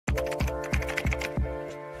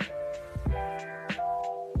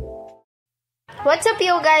What's up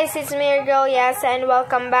you guys, it's me your girl Yessa and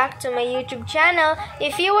welcome back to my YouTube channel.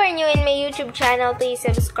 If you are new in my YouTube channel, please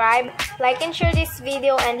subscribe, like and share this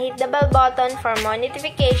video and hit the bell button for more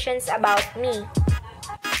notifications about me.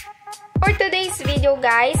 For today's video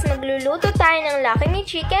guys, magluluto tayo ng Lucky Me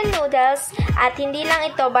Chicken Noodles at hindi lang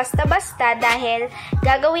ito basta-basta dahil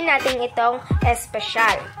gagawin natin itong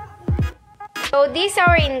espesyal. So these are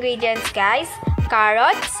our ingredients guys: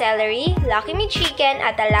 carrot, celery, Lucky Me Chicken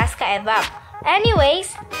at Alaska Evap.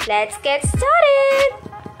 Anyways, let's get started!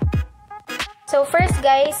 So first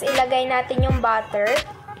guys, ilagay natin yung butter.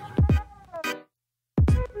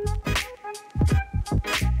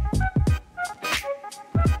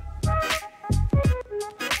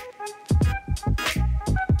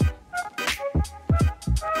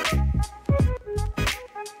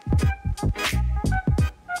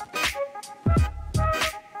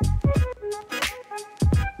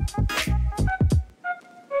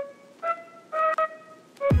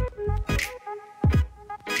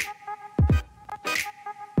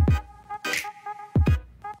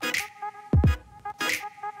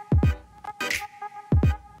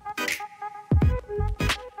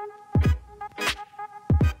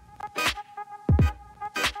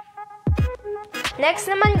 Next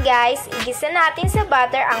naman guys, igisa natin sa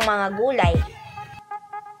butter ang mga gulay.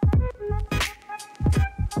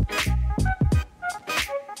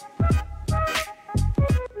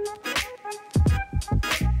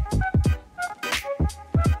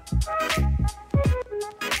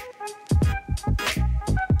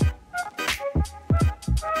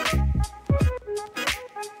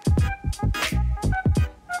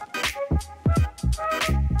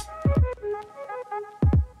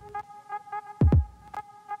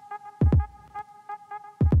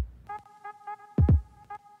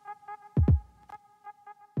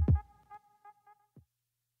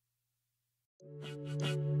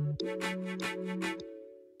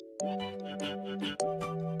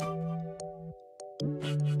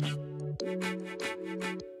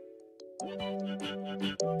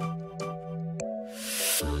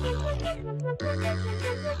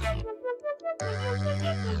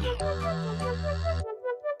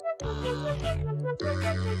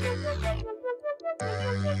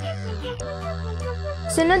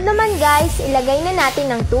 Sunod naman guys, ilagay na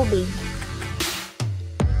natin ng tubig.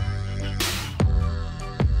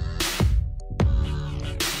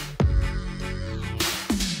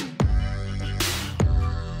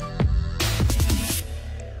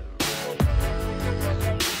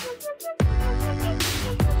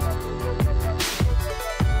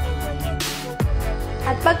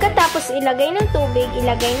 At pagkatapos ilagay ng tubig,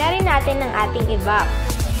 ilagay na rin natin ang ating evap.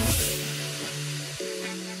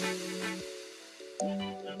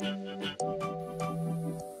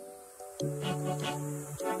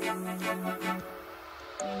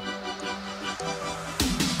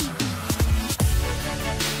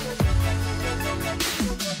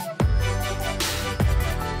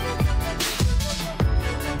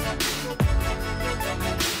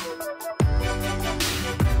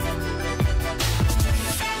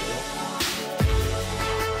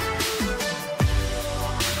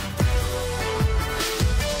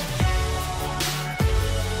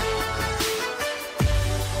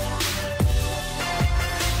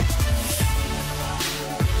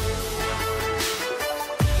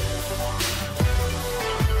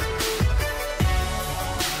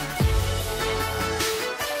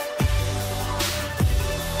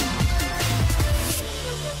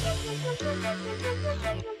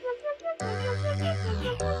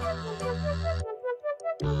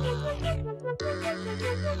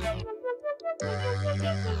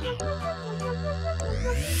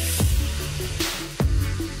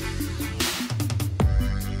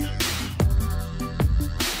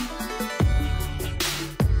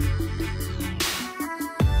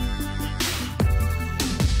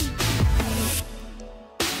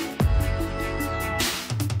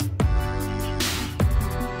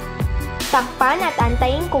 Takpan at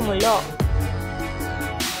antayin kumulo.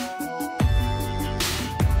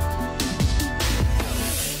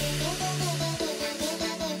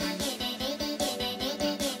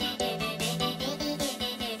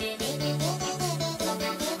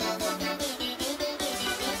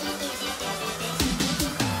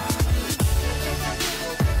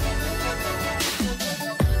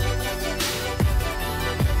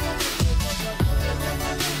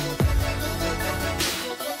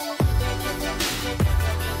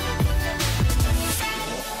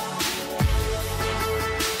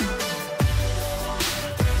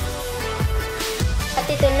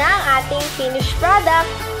 Ito na ang ating finished product.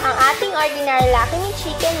 Ang ating ordinary Lucky Me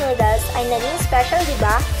Chicken Noodles ay naging special,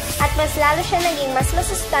 diba? at mas lalo siya naging mas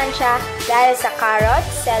masustansya dahil sa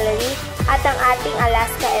carrots, celery, at ang ating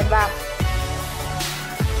Alaska evap.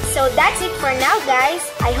 So that's it for now guys.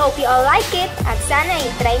 I hope you all like it at sana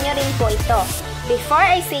i-try nyo rin po ito. Before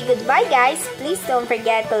I say goodbye guys, please don't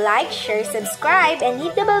forget to like, share, subscribe, and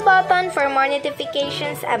hit the bell button for more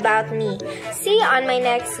notifications about me. See you on my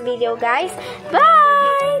next video guys.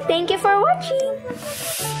 Bye! Thank you for watching!